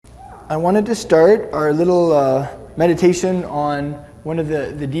I wanted to start our little meditation on one of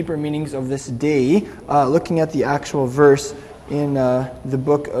the deeper meanings of this day, looking at the actual verse in the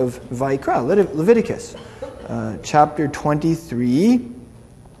book of Vayikra, Leviticus, chapter 23,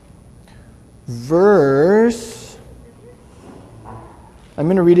 verse... I'm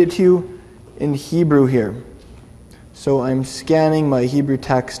going to read it to you in Hebrew here. So I'm scanning my Hebrew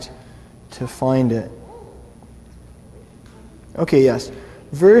text to find it. Okay, yes.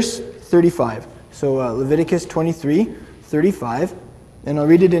 Verse 35. So Leviticus 23:35. And I'll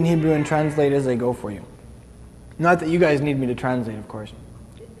read it in Hebrew and translate as I go for you. Not that you guys need me to translate, of course.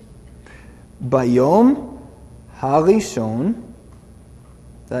 Bayom harishon,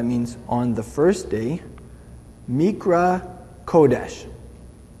 that means on the first day, Mikra Kodesh.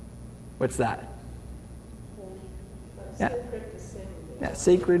 What's that? Yeah,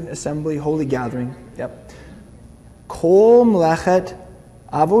 sacred assembly, holy gathering. Yep. Kol Mlechet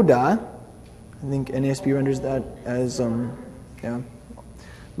Avodah. I think NASB renders that as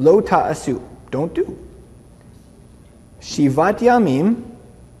Lo Ta'asu. Don't do. Shivat Yamim.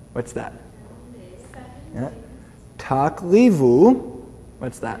 What's that? Yeah. Taklivu.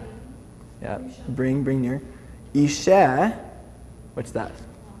 What's that? Yeah. Bring near. Isheh. What's that?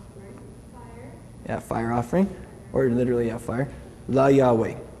 Yeah, fire offering. Or literally, fire. La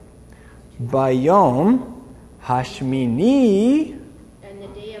Yahweh. Bayom Hashmini. And the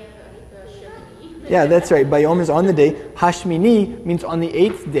day of Shemini. Yeah, that's right. Bayom is on the day. Hashmini means on the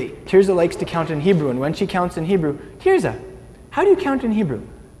 8th day. Tirza likes to count in Hebrew. And when she counts in Hebrew, Tirza, how do you count in Hebrew?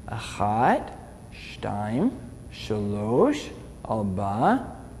 Achat, Shtaim, Shalosh,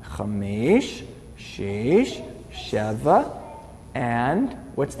 Alba, Chamesh, Shesh, Sheva, and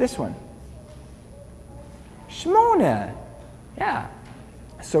what's this one? Shmona. Yeah.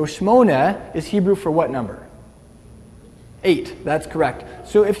 So Shmona is Hebrew for what number? 8. That's correct.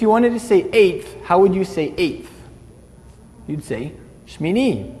 So if you wanted to say 8th, how would you say 8th? You'd say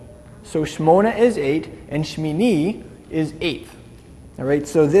Shmini. So Shmona is 8 and Shmini is 8th. All right.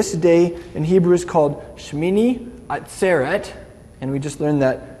 So this day in Hebrew is called Shmini Atzeret, and we just learned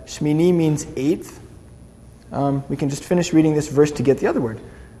that Shmini means 8th. We can just finish reading this verse to get the other word.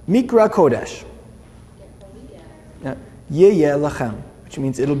 Mikra Kodesh. Yeh lachem, which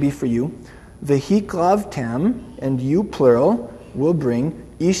means it'll be for you. Vehiklav tam, and you, plural, will bring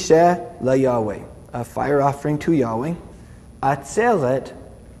Isheh la Yahweh, a fire offering to Yahweh. Atzeret,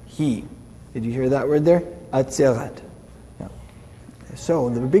 he. Did you hear that word there? Atzeret. Yeah. So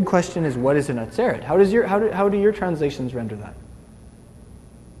the big question is, what is an atzeret? How do your translations render that?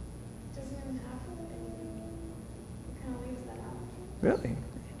 Doesn't even have it kind of leaves that out. Really?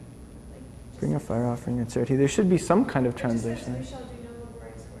 Bring a fire offering and atzeret. There should be some kind of translation.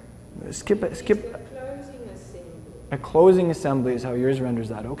 Skip. A closing assembly is how yours renders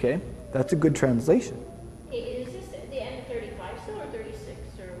that. Okay, that's a good translation. Is this the end of 35 still or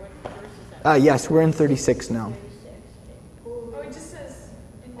 36? Or what verse is that? Yes, we're in 36 now. 36. Oh, it just says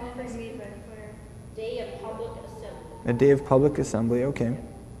in offering by fire. Day of public assembly. A day of public assembly. Okay.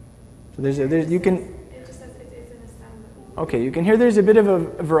 So you can. It just says it is an assembly. Okay, you can hear there's a bit of a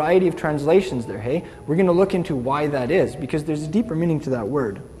variety of translations there. Hey, we're going to look into why that is, because there's a deeper meaning to that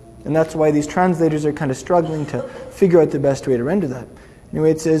word. And that's why these translators are kind of struggling to figure out the best way to render that. Anyway,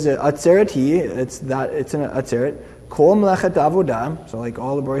 it says atzeret hi, it's an atzeret. Kol mlechet avodah, so like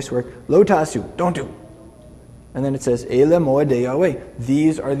all laborious work. Lo ta'asu, don't do. And then it says ele moedei Yahweh.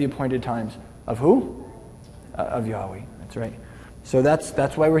 These are the appointed times of who? Of Yahweh. That's right. So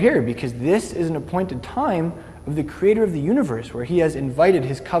that's why we're here, because this is an appointed time of the Creator of the universe, where He has invited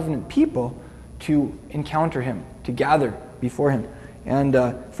His covenant people to encounter Him, to gather before Him. And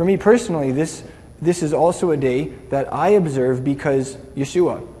for me personally, this is also a day that I observe because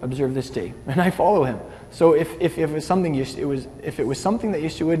Yeshua observed this day, and I follow him. So if it was something that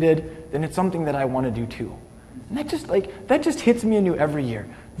Yeshua did, then it's something that I want to do too. And that just hits me anew every year.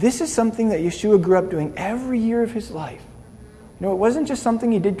 This is something that Yeshua grew up doing every year of his life. It wasn't just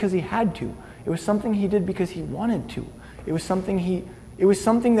something he did because he had to. It was something he did because he wanted to. It was something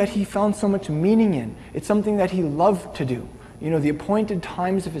that he found so much meaning in. It's something that he loved to do. The appointed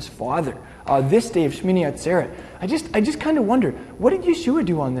times of his Father. This day of Shmini Atzeret. I just kind of wonder, what did Yeshua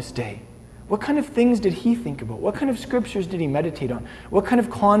do on this day? What kind of things did he think about? What kind of scriptures did he meditate on? What kind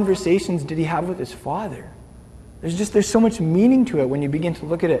of conversations did he have with his Father? There's so much meaning to it when you begin to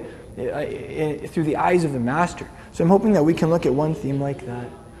look at it through the eyes of the Master. So I'm hoping that we can look at one theme like that.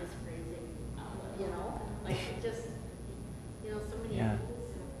 Yeah.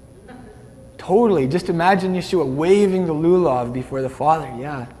 Totally. Just imagine Yeshua waving the lulav before the Father.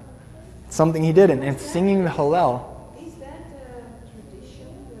 Yeah. It's something he did. And singing the Hallel. Is that tradition,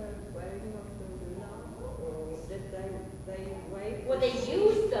 the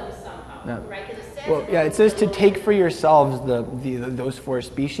Well, yeah, it says to take for yourselves those four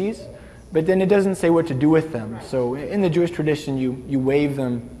species, but then it doesn't say what to do with them. So in the Jewish tradition, you wave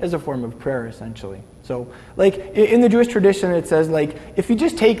them as a form of prayer, essentially. So, like, in the Jewish tradition, it says, like, if you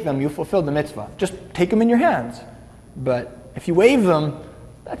just take them, you fulfill the mitzvah. Just take them in your hands. But if you wave them,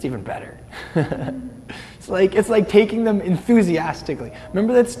 that's even better. It's like taking them enthusiastically.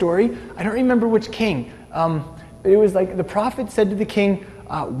 Remember that story? I don't remember which king. It was like the prophet said to the king,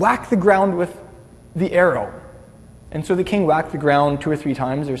 whack the ground with the arrow. And so the king whacked the ground 2 or 3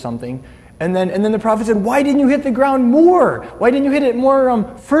 times or something. And then the prophet said, why didn't you hit the ground more? Why didn't you hit it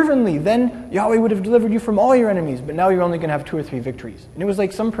more fervently? Then Yahweh would have delivered you from all your enemies, but now you're only going to have 2 or 3 victories. And it was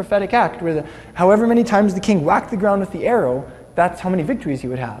like some prophetic act where however many times the king whacked the ground with the arrow, that's how many victories he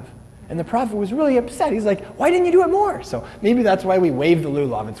would have. And the prophet was really upset. He's like, why didn't you do it more? So maybe that's why we wave the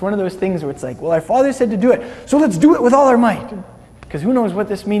lulav. It's one of those things where it's like, well, our father said to do it, so let's do it with all our might. Because who knows what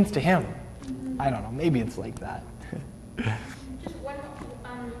this means to him? I don't know. Maybe it's like that. Just one,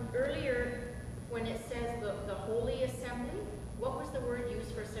 earlier when it says the Holy Assembly, what was the word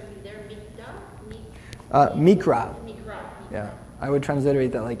used for assembly there? Mikra. Mikra. Yeah, I would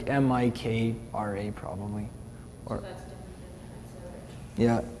transliterate that like M-I-K-R-A probably. So that's different than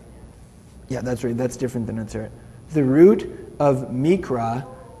Yeah. Yeah, that's right. That's different than Atzeret. The root of mikra,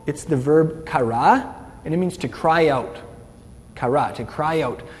 it's the verb kara, and it means to cry out. Kara, to cry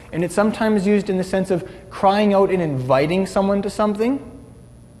out. And it's sometimes used in the sense of crying out and inviting someone to something.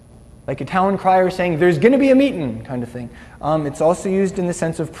 Like a town crier saying, there's going to be a meeting, kind of thing. It's also used in the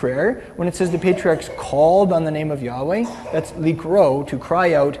sense of prayer. When it says the patriarchs called on the name of Yahweh, that's likro, to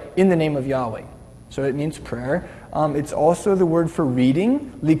cry out in the name of Yahweh. So it means prayer. It's also the word for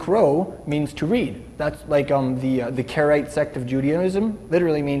reading. Likro means to read. That's like the Karaite sect of Judaism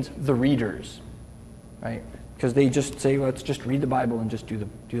literally means the readers, right? Because they just say, let's just read the Bible and just do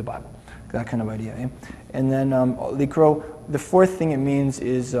the Bible. That kind of idea. Eh? And then likro, the fourth thing it means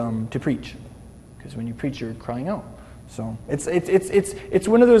is to preach. Because when you preach, you're crying out. So it's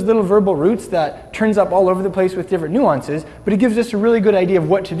one of those little verbal roots that turns up all over the place with different nuances, but it gives us a really good idea of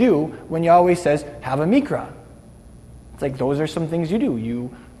what to do when Yahweh says, have a mikra. It's like those are some things you do.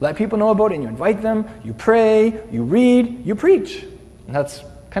 You let people know about it and you invite them, you pray, you read, you preach. And that's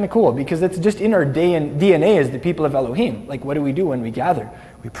kind of cool because it's just in our DNA as the people of Elohim. Like what do we do when we gather?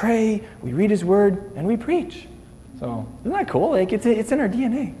 We pray, we read His Word, and we preach. So isn't that cool? Like it's in our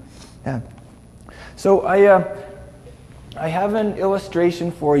DNA. Yeah. So I have an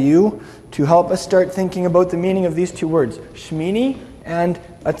illustration for you to help us start thinking about the meaning of these 2 words, Shmini and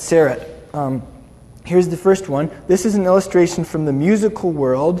Atzeret. Here's the first one. This is an illustration from the musical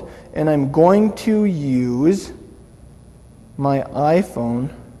world, and I'm going to use my iPhone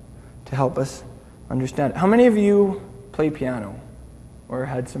to help us understand it. How many of you play piano or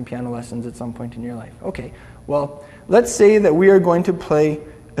had some piano lessons at some point in your life? Okay, well, let's say that we are going to play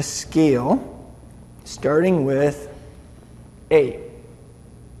a scale starting with A.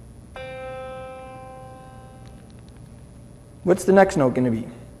 What's the next note going to be?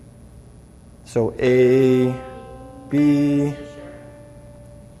 So A, B.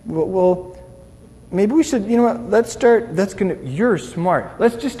 Well, maybe we should, you know what, let's start, you're smart.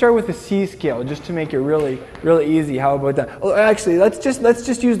 Let's just start with the C scale just to make it really, really easy. How about that? Oh, actually, let's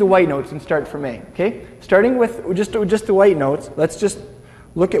just use the white notes and start from A, okay? Starting with just the white notes, let's just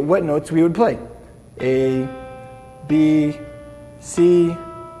look at what notes we would play. A, B, C,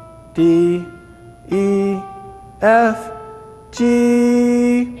 D, E, F,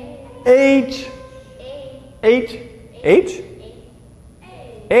 G, H, H, H,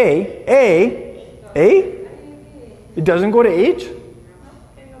 A. It doesn't go to H?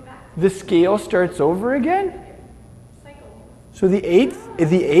 The scale starts over again? So the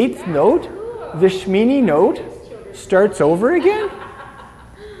eighth note, the Shmini note, starts over again?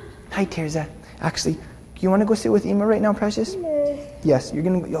 Hi, Terza. Actually, do you want to go sit with Ima right now, Precious? Yes,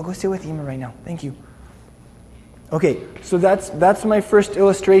 you'll go sit with Ima right now. Thank you. Okay, so that's my first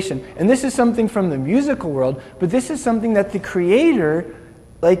illustration. And this is something from the musical world, but this is something that the Creator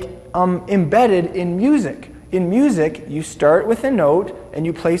embedded in music. In music, you start with a note and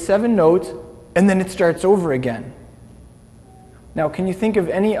you play 7 notes and then it starts over again. Now, can you think of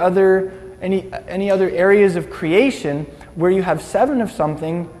any other areas of creation where you have 7 of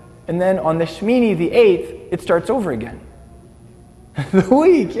something and then on the Shmini, the 8th, it starts over again? The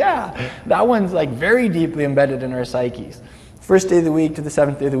week, yeah. That one's like very deeply embedded in our psyches. First day of the week to the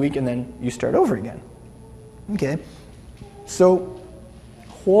 7th day of the week and then you start over again. Okay, so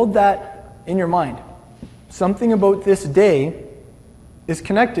hold that in your mind. Something about this day is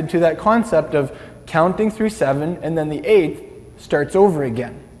connected to that concept of counting through 7 and then the 8th starts over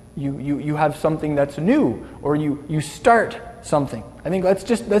again. you have something that's new, or you start something. I think let's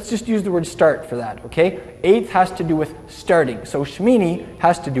just use the word start for that, okay? Eighth has to do with starting. So Shmini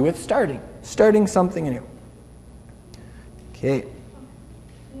has to do with starting something new. Okay.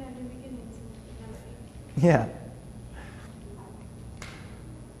 Yeah, the beginning. Yeah.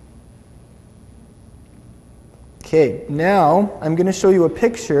 Okay, now I'm going to show you a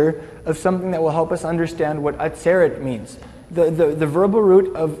picture of something that will help us understand what atzeret means. The verbal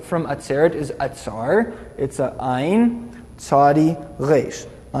root from atzeret is atzar. It's a ayin, tzadi, resh.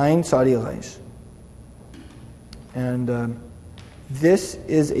 Ayin, tzadi, resh. And this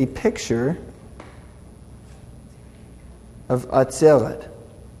is a picture of atzeret.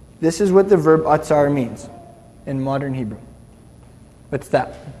 This is what the verb atzar means in modern Hebrew. What's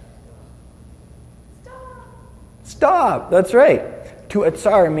that? Stop. That's right. To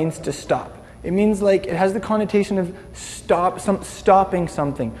atzar means to stop. It means like it has the connotation of stopping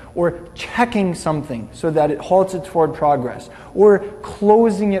something, or checking something so that it halts its forward progress, or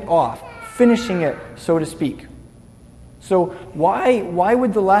closing it off, finishing it, so to speak. So why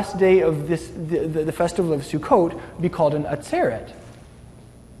would the last day of the festival of Sukkot be called an atzeret?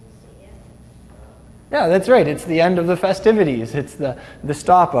 Yeah, that's right. It's the end of the festivities. It's the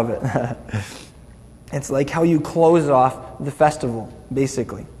stop of it. It's like how you close off the festival,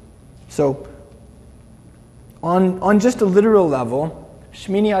 basically. So, on just a literal level,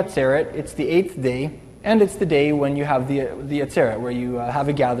 Shmini Atzeret, it's the 8th day, and it's the day when you have the Atzeret, where you have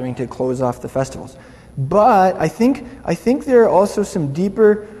a gathering to close off the festivals. But I think there are also some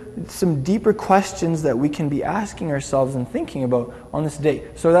deeper questions that we can be asking ourselves and thinking about on this day.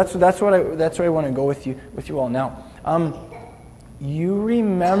 So that's what I want to go with you all now. You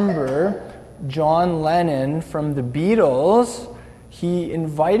remember John Lennon from the Beatles? He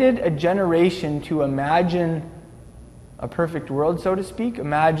invited a generation to imagine a perfect world, so to speak.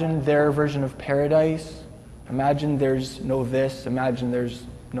 Imagine their version of paradise. Imagine there's no this. Imagine there's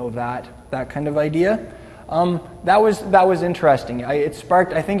no that. That kind of idea. That was interesting. I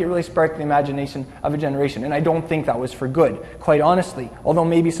think it really sparked the imagination of a generation, and I don't think that was for good, quite honestly. Although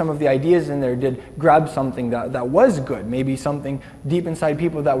maybe some of the ideas in there did grab something that was good, maybe something deep inside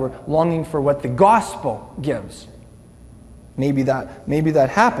people that were longing for what the gospel gives. Maybe that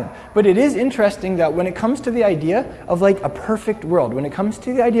happened. But it is interesting that when it comes to the idea of like a perfect world, when it comes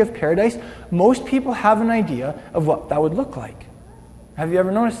to the idea of paradise, most people have an idea of what that would look like. Have you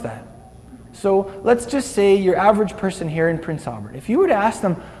ever noticed that? So let's just say your average person here in Prince Albert, if you were to ask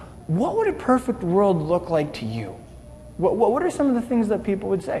them, what would a perfect world look like to you? What are some of the things that people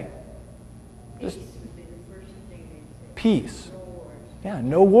would say? Just peace. Yeah,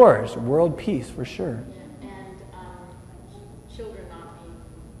 no wars. World peace, for sure. Yeah, and children not being,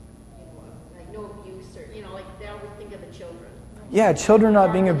 like no abuse, or, like they always think of the children. Yeah, children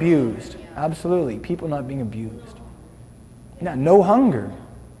not being abused. Absolutely. People not being abused. Yeah, no hunger.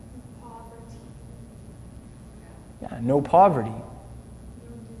 Yeah, no poverty.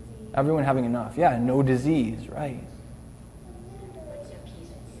 Everyone having enough. Yeah, no disease, right.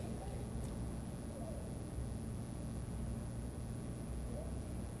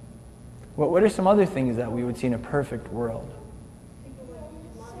 What are some other things that we would see in a perfect world?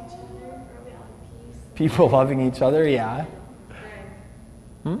 People loving each other, yeah.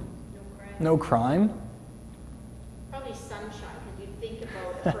 No crime. Probably sunshine, because you think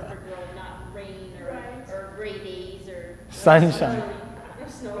about a perfect world, not rain or gray days or sunshine. Or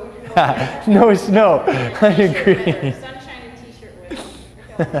snow. No snow. I agree. Sunshine and t-shirt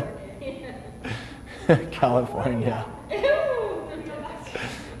weather. California.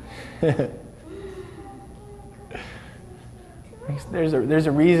 There's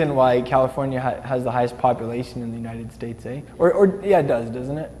a reason why California has the highest population in the United States, eh? Or yeah, it does,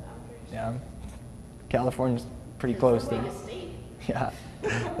 doesn't it? Yeah. California's pretty close there. Yeah,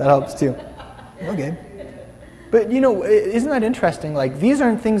 that helps too. Okay. But isn't that interesting? Like, these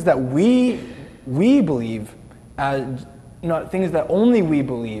aren't things that we believe as, not things that only we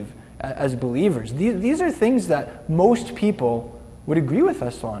believe as believers. These are things that most people would agree with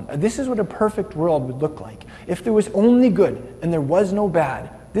us on. This is what a perfect world would look like. If there was only good and there was no bad,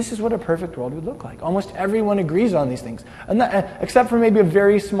 this is what a perfect world would look like. Almost everyone agrees on these things, and except for maybe a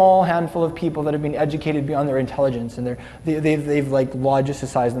very small handful of people that have been educated beyond their intelligence, and they've like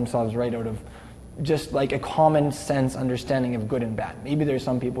logicized themselves right out of just like a common sense understanding of good and bad. Maybe there's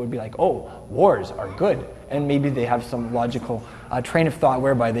some people who would be like, oh, wars are good. And maybe they have some logical train of thought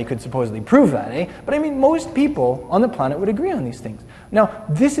whereby they could supposedly prove that, eh? But I mean, most people on the planet would agree on these things. Now,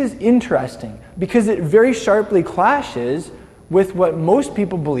 this is interesting because it very sharply clashes with what most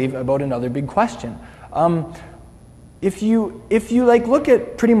people believe about another big question. if you like look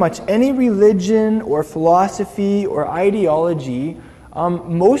at pretty much any religion or philosophy or ideology,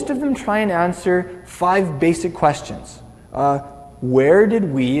 most of them try and answer 5 basic questions. Where did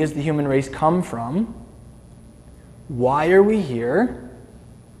we as the human race come from? Why are we here?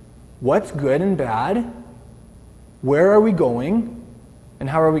 What's good and bad? Where are we going? And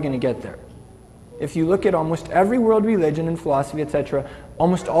how are we going to get there? If you look at almost every world religion and philosophy, etc.,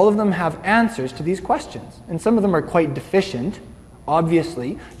 almost all of them have answers to these questions. And some of them are quite deficient,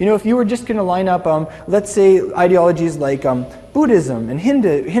 obviously. If you were just going to line up, let's say, ideologies like Buddhism and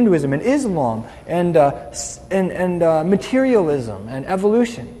Hinduism and Islam and materialism and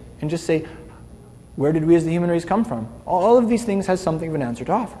evolution, and just say, where did we as the human race come from? All of these things has something of an answer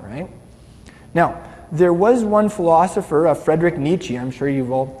to offer, right? Now, there was one philosopher, Friedrich Nietzsche. I'm sure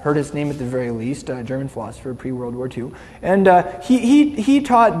you've all heard his name at the very least, a German philosopher pre-World War II. And he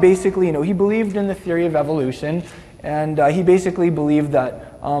taught basically, he believed in the theory of evolution, and he basically believed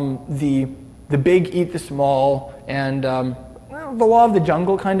that the big eat the small, and the law of the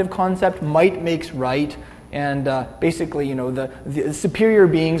jungle kind of concept, might makes right, and basically, the superior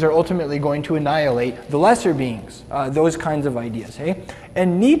beings are ultimately going to annihilate the lesser beings, those kinds of ideas, hey?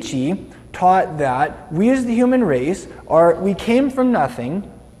 And Nietzsche taught that we as the human race we came from nothing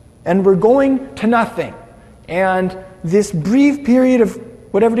and we're going to nothing. And this brief period of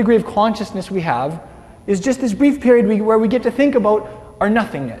whatever degree of consciousness we have is just this brief period where we get to think about our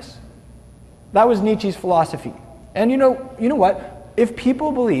nothingness. That was Nietzsche's philosophy. And you know what? If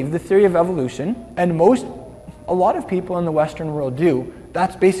people believe the theory of evolution, and a lot of people in the Western world do,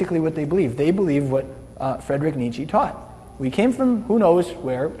 that's basically what they believe. They believe what Friedrich Nietzsche taught. We came from who knows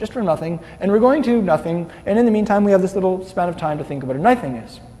where, just from nothing, and we're going to nothing, and in the meantime we have this little span of time to think about our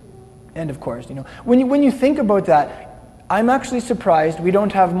nothingness. And of course, when you think about that, I'm actually surprised we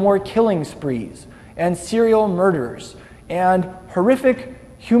don't have more killing sprees, and serial murderers, and horrific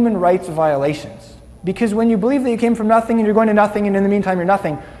human rights violations. Because when you believe that you came from nothing and you're going to nothing, and in the meantime you're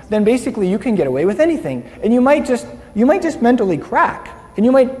nothing, then basically you can get away with anything. And you might just mentally crack. And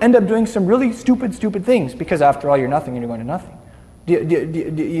you might end up doing some really stupid things, because after all, you're nothing and you're going to nothing. Do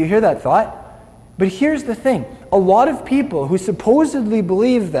you hear that thought? But here's the thing. A lot of people who supposedly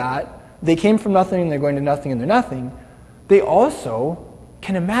believe that they came from nothing and they're going to nothing and they're nothing, they also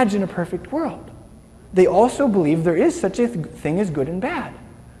can imagine a perfect world. They also believe there is such a thing as good and bad.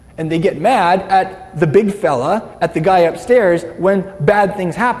 And they get mad at the big fella, at the guy upstairs, when bad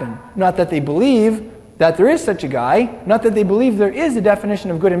things happen. Not that they believe that there is such a guy, not that they believe there is a definition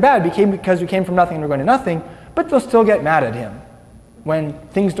of good and bad because we came from nothing and we're going to nothing, but they'll still get mad at him when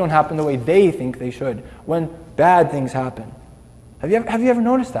things don't happen the way they think they should, when bad things happen. Have you ever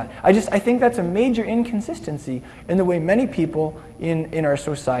noticed that? I think that's a major inconsistency in the way many people in our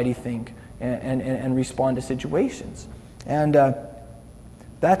society think and respond to situations. And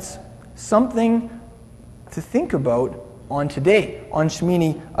that's something to think about on today, on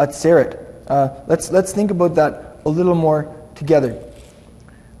Shmini Atzeret. Let's think about that a little more together.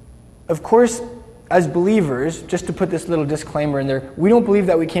 Of course, as believers, just to put this little disclaimer in there, we don't believe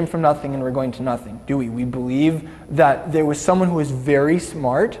that we came from nothing and we're going to nothing, do we? We believe that there was someone who was very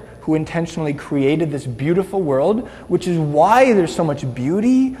smart, who intentionally created this beautiful world, which is why there's so much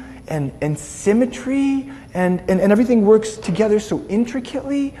beauty and symmetry and everything works together so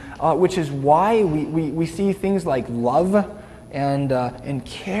intricately, which is why we see things like love and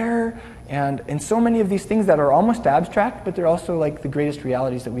care and so many of these things that are almost abstract, but they're also like the greatest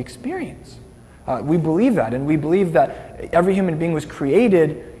realities that we experience. We believe that, and we believe that every human being was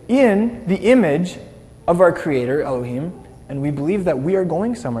created in the image of our Creator, Elohim, and we believe that we are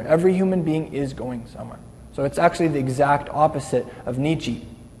going somewhere. Every human being is going somewhere. So it's actually the exact opposite of Nietzsche.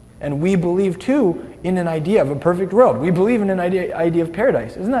 And we believe, too, in an idea of a perfect world. We believe in an idea of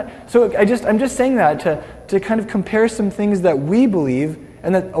paradise. Isn't that? So I'm just saying that to kind of compare some things that we believe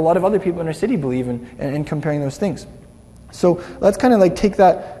and that a lot of other people in our city believe in, and comparing those things. So let's kind of like take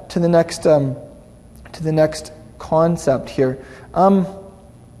that to the next concept here. And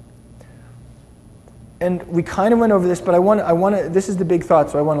we kind of went over this, but I want to. This is the big thought,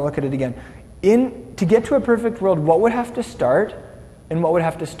 so I want to look at it again. To get to a perfect world, what would have to start and what would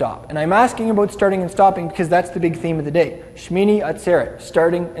have to stop? And I'm asking about starting and stopping because that's the big theme of the day. Shmini Atzeret,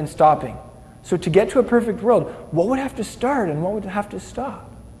 starting and stopping. So to get to a perfect world, what would have to start and what would have to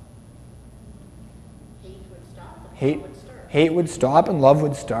stop? Hate would stop. And Hate love would start. Hate would stop and love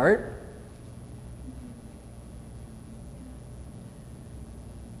would start.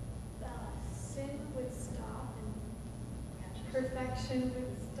 Sin would stop and perfection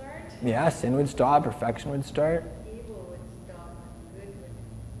would start. Yeah, sin would stop, perfection would start. Evil would stop and good would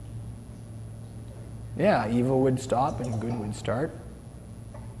start. Yeah, evil would stop and good would start.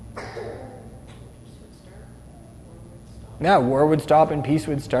 Yeah, war would stop and peace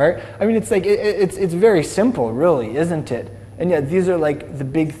would start. I mean, it's like it's very simple, really, isn't it? And yet these are like the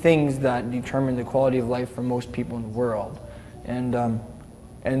big things that determine the quality of life for most people in the world. And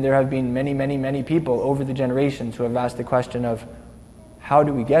there have been many, many, many people over the generations who have asked the question of, how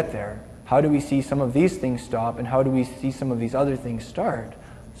do we get there? How do we see some of these things stop, and how do we see some of these other things start,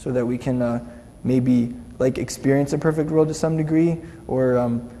 so that we can maybe like experience a perfect world to some degree,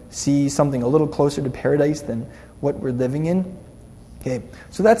 or see something a little closer to paradise than what we're living in? Okay,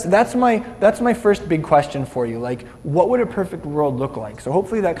 so that's my first big question for you. Like, what would a perfect world look like? So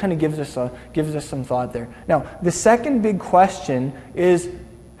hopefully that kind of gives us some thought there. Now, the second big question is,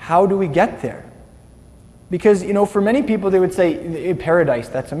 how do we get there? Because, for many people they would say paradise,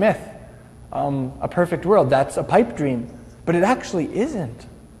 that's a myth. A perfect world, that's a pipe dream. But it actually isn't.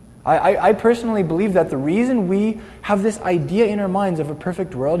 I personally believe that the reason we have this idea in our minds of a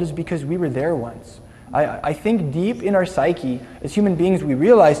perfect world is because we were there once. I think deep in our psyche, as human beings, we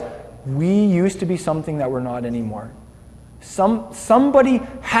realize we used to be something that we're not anymore. Somebody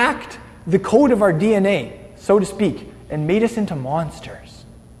hacked the code of our DNA, so to speak, and made us into monsters.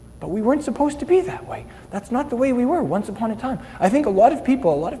 But we weren't supposed to be that way. That's not the way we were once upon a time. I think a lot of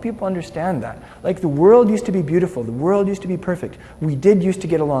people understand that. Like, the world used to be beautiful. The world used to be perfect. We did used to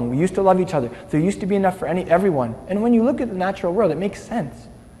get along. We used to love each other. There used to be enough for everyone. And when you look at the natural world, it makes sense.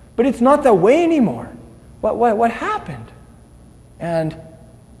 But it's not that way anymore. What happened? And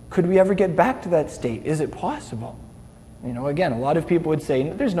could we ever get back to that state? Is it possible? Again, a lot of people would say,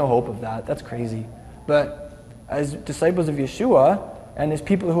 there's no hope of that. That's crazy. But as disciples of Yeshua, and as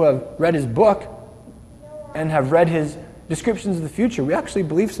people who have read his book and have read his descriptions of the future, we actually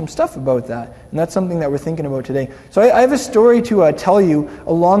believe some stuff about that. And that's something that we're thinking about today. So I have a story to tell you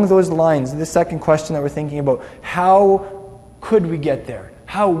along those lines, the second question that we're thinking about. How could we get there?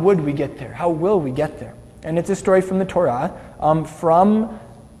 How would we get there? How will we get there? And it's a story from the Torah, from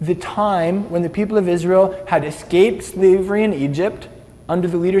the time when the people of Israel had escaped slavery in Egypt under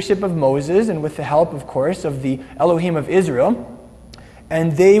the leadership of Moses and with the help, of course, of the Elohim of Israel.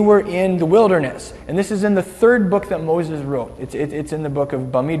 And they were in the wilderness. And this is in the third book that Moses wrote. It's in the book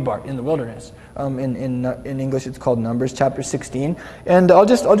of Bamidbar, in the wilderness. In English, it's called Numbers, chapter 16. And I'll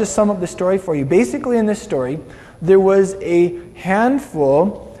just sum up the story for you. Basically, in this story, there was a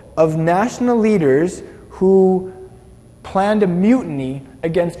handful of national leaders who planned a mutiny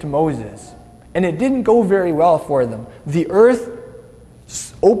against Moses. And it didn't go very well for them. The earth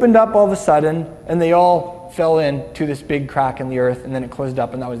opened up all of a sudden, and they all fell into this big crack in the earth, and then it closed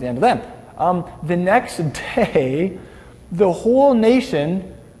up, and that was the end of them. The next day, the whole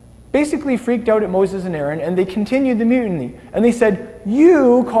nation basically freaked out at Moses and Aaron, and they continued the mutiny. And they said,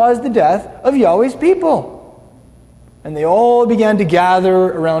 "You caused the death of Yahweh's people." And they all began to gather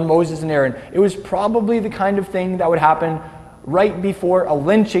around Moses and Aaron. It was probably the kind of thing that would happen right before a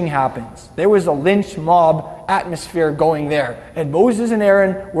lynching happens. There was a lynch mob atmosphere going there. And Moses and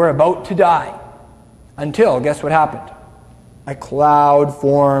Aaron were about to die. Until, guess what happened? A cloud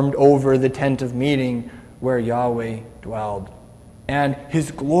formed over the tent of meeting where Yahweh dwelled. And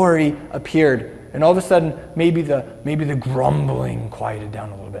his glory appeared. And all of a sudden, maybe the grumbling quieted down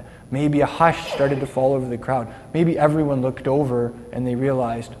a little bit. Maybe a hush started to fall over the crowd. Maybe everyone looked over and they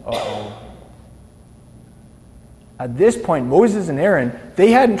realized, uh-oh. At this point, Moses and Aaron,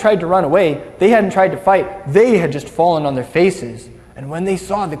 they hadn't tried to run away. They hadn't tried to fight. They had just fallen on their faces. And when they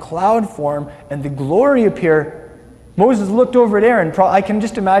saw the cloud form and the glory appear, Moses looked over at Aaron. I can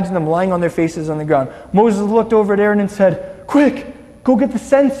just imagine them lying on their faces on the ground. Moses looked over at Aaron and said, "Quick, go get the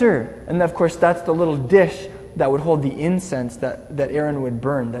censer." And of course, that's the little dish that would hold the incense that Aaron would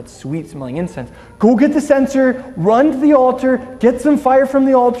burn, that sweet-smelling incense. "Go get the censer, run to the altar, get some fire from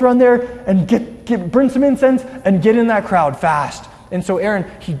the altar on there, and burn some incense, and get in that crowd fast." And so Aaron,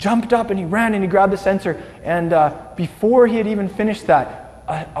 he jumped up and he ran and he grabbed the censer. And before he had even finished that,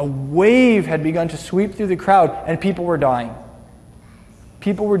 a wave had begun to sweep through the crowd, and people were dying.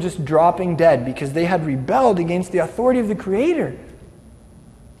 People were just dropping dead because they had rebelled against the authority of the Creator.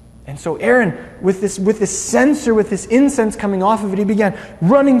 And so Aaron, with this censer, with this incense coming off of it, he began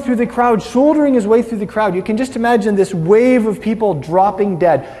running through the crowd, shouldering his way through the crowd. You can just imagine this wave of people dropping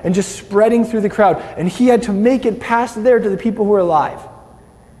dead and just spreading through the crowd. And he had to make it past there to the people who were alive.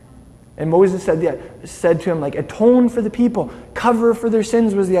 And Moses said to him, atone for the people, cover for their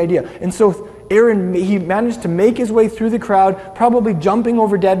sins was the idea. And so Aaron, he managed to make his way through the crowd, probably jumping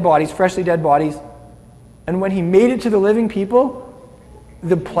over dead bodies, freshly dead bodies. And when he made it to the living people,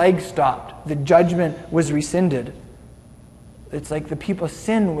 the plague stopped. The judgment was rescinded. It's like the people's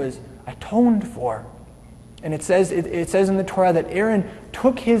sin was atoned for. And it says in the Torah that Aaron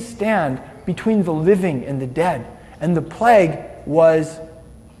took his stand between the living and the dead. And the plague was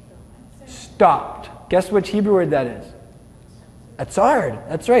stopped. Guess which Hebrew word that is? Atzard.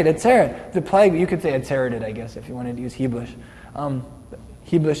 That's right, Atzard. The plague, you could say Atzaraded, I guess, if you wanted to use Hebrewish.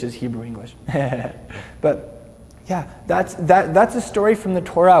 Hebrewish is Hebrew English. But yeah, that's a story from the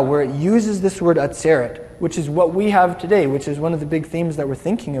Torah where it uses this word Atzeret, which is what we have today, which is one of the big themes that we're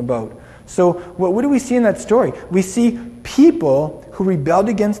thinking about. So what do we see in that story? We see people who rebelled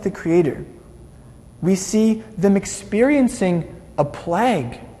against the Creator. We see them experiencing a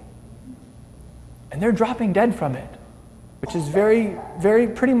plague, and they're dropping dead from it, which is very, very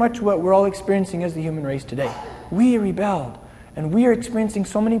pretty much what we're all experiencing as the human race today. We rebelled, and we are experiencing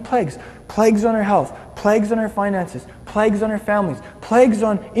so many plagues. Plagues on our health, plagues on our finances, plagues on our families, plagues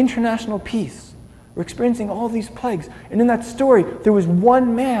on international peace. We're experiencing all these plagues. And in that story, there was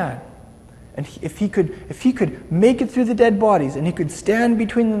one man. And if he could make it through the dead bodies, and he could stand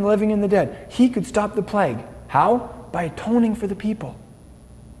between the living and the dead, he could stop the plague. How? By atoning for the people.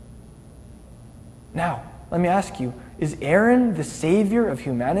 Now, let me ask you, is Aaron the savior of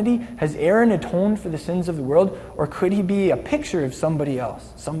humanity? Has Aaron atoned for the sins of the world? Or could he be a picture of somebody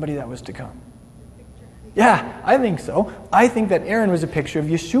else, somebody that was to come? Yeah, I think so. I think that Aaron was a picture of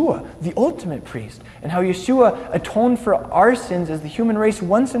Yeshua, the ultimate priest, and how Yeshua atoned for our sins as the human race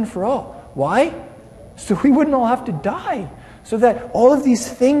once and for all. Why? So we wouldn't all have to die. So that all of these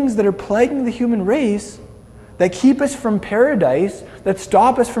things that are plaguing the human race, that keep us from paradise, that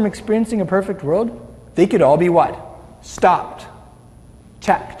stop us from experiencing a perfect world, they could all be what? Stopped.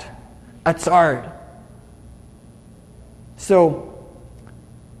 Checked. Atzard. So,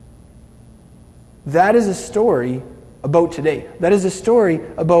 that is a story about today. That is a story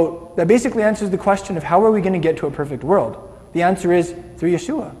about, that basically answers the question of how are we going to get to a perfect world? The answer is through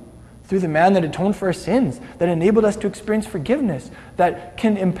Yeshua. Through the man that atoned for our sins, that enabled us to experience forgiveness, that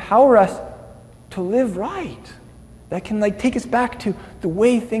can empower us to live right, that can take us back to the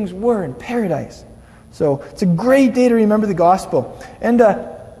way things were in paradise. So it's a great day to remember the gospel. And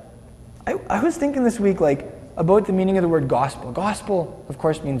I was thinking this week about the meaning of the word gospel. Gospel, of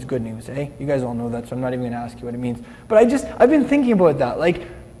course, means good news, eh? You guys all know that, so I'm not even going to ask you what it means. But I've been thinking about that.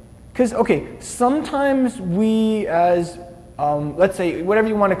 Because, sometimes we as let's say, whatever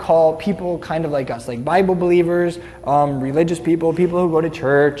you want to call people kind of like us, like Bible believers, religious people, people who go to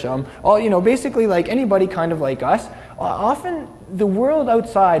church, basically like anybody kind of like us. Often the world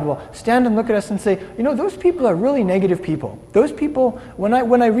outside will stand and look at us and say, those people are really negative people. Those people, when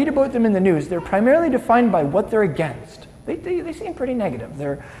I read about them in the news, they're primarily defined by what they're against. They seem pretty negative.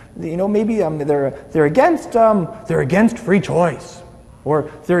 They're against free choice,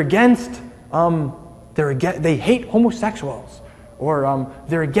 or they hate homosexuals, or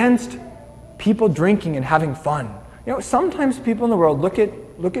they're against people drinking and having fun. Sometimes people in the world look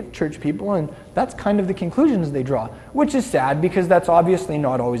at church people, and that's kind of the conclusions they draw, which is sad because that's obviously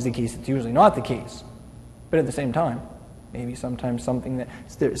not always the case. It's usually not the case. But at the same time, maybe sometimes some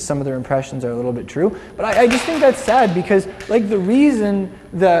of their impressions are a little bit true. But I just think that's sad because the reason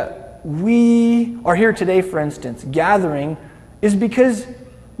that we are here today, for instance, gathering, is because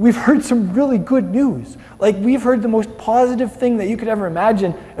we've heard some really good news. We've heard the most positive thing that you could ever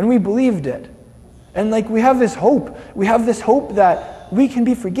imagine, and we believed it. And we have this hope. We have this hope that we can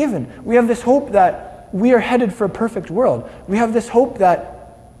be forgiven. We have this hope that we are headed for a perfect world. We have this hope that,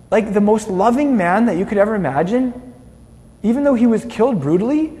 the most loving man that you could ever imagine, even though he was killed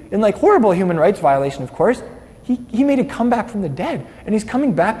brutally, in horrible human rights violation, of course, he made a comeback from the dead. And he's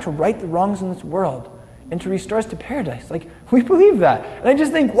coming back to right the wrongs in this world and to restore us to paradise. We believe that. And I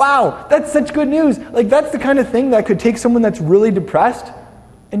just think, wow, that's such good news. That's the kind of thing that could take someone that's really depressed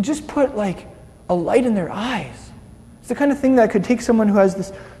and just put, a light in their eyes. It's the kind of thing that could take someone who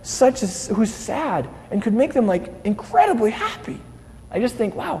has who's sad and could make them, incredibly happy. I just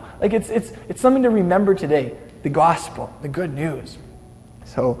think, wow, it's something to remember today. The gospel, the good news.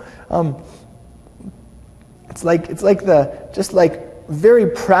 So, it's on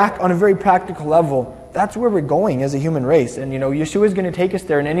a very practical level, that's where we're going as a human race. And, Yeshua is going to take us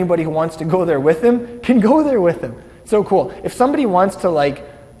there, and anybody who wants to go there with him can go there with him. So cool. If somebody wants to,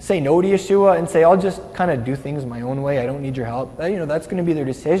 say no to Yeshua and say, I'll just kind of do things my own way, I don't need your help, that's going to be their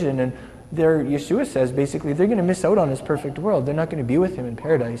decision. And Yeshua says, basically, they're going to miss out on his perfect world. They're not going to be with him in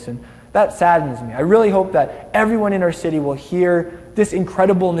paradise. And that saddens me. I really hope that everyone in our city will hear this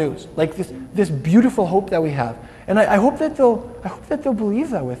incredible news, this beautiful hope that we have. And I hope that they'll believe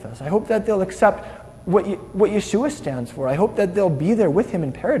that with us. I hope that they'll accept what Yeshua stands for. I hope that they'll be there with him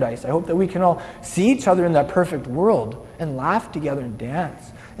in paradise. I hope that we can all see each other in that perfect world and laugh together and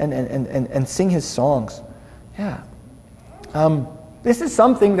dance and sing his songs. Yeah. This is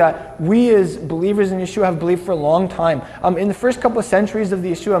something that we as believers in Yeshua have believed for a long time. In the first couple of centuries of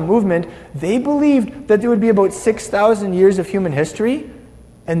the Yeshua movement, they believed that there would be about 6,000 years of human history,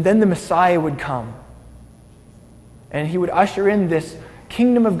 and then the Messiah would come. And he would usher in this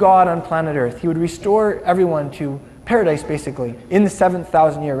kingdom of God on planet Earth. He would restore everyone to paradise, basically, in the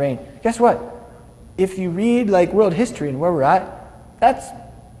 7,000-year reign. Guess what? If you read like world history and where we're at,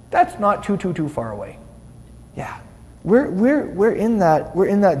 that's not too far away. Yeah. We're in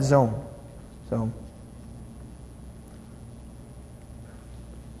that zone. So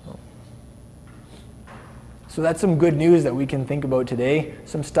that's some good news that we can think about today.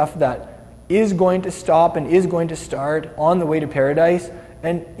 Some stuff that is going to stop and is going to start on the way to paradise.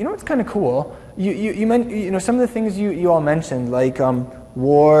 And you know what's kind of cool? You know some of the things you all mentioned, like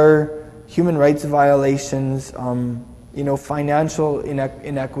war, human rights violations, financial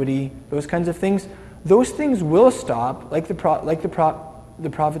inequity, those kinds of things. Those things will stop, like the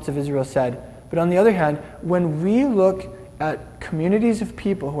prophets of Israel said. But on the other hand, when we look at communities of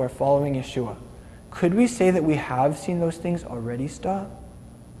people who are following Yeshua, could we say that we have seen those things already stop?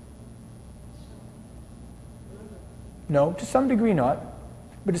 No, to some degree not.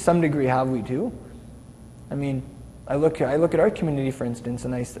 But to some degree have we too? I mean, I look at our community, for instance,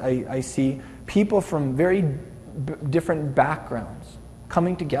 and I see people from very different backgrounds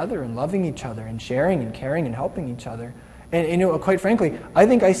coming together and loving each other and sharing and caring and helping each other. And quite frankly, I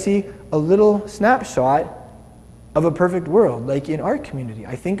think I see a little snapshot of a perfect world, like in our community.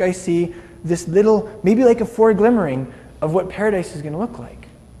 I think I see this little, maybe like a foreglimmering of what paradise is going to look like.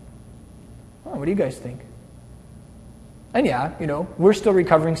 Oh, what do you guys think? And yeah, we're still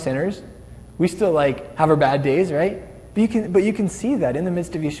recovering sinners. We still have our bad days, right? But you can see that in the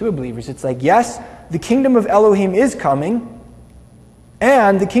midst of Yeshua believers. It's like, yes, the kingdom of Elohim is coming,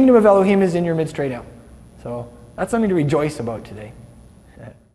 and the kingdom of Elohim is in your midst right now. So that's something to rejoice about today.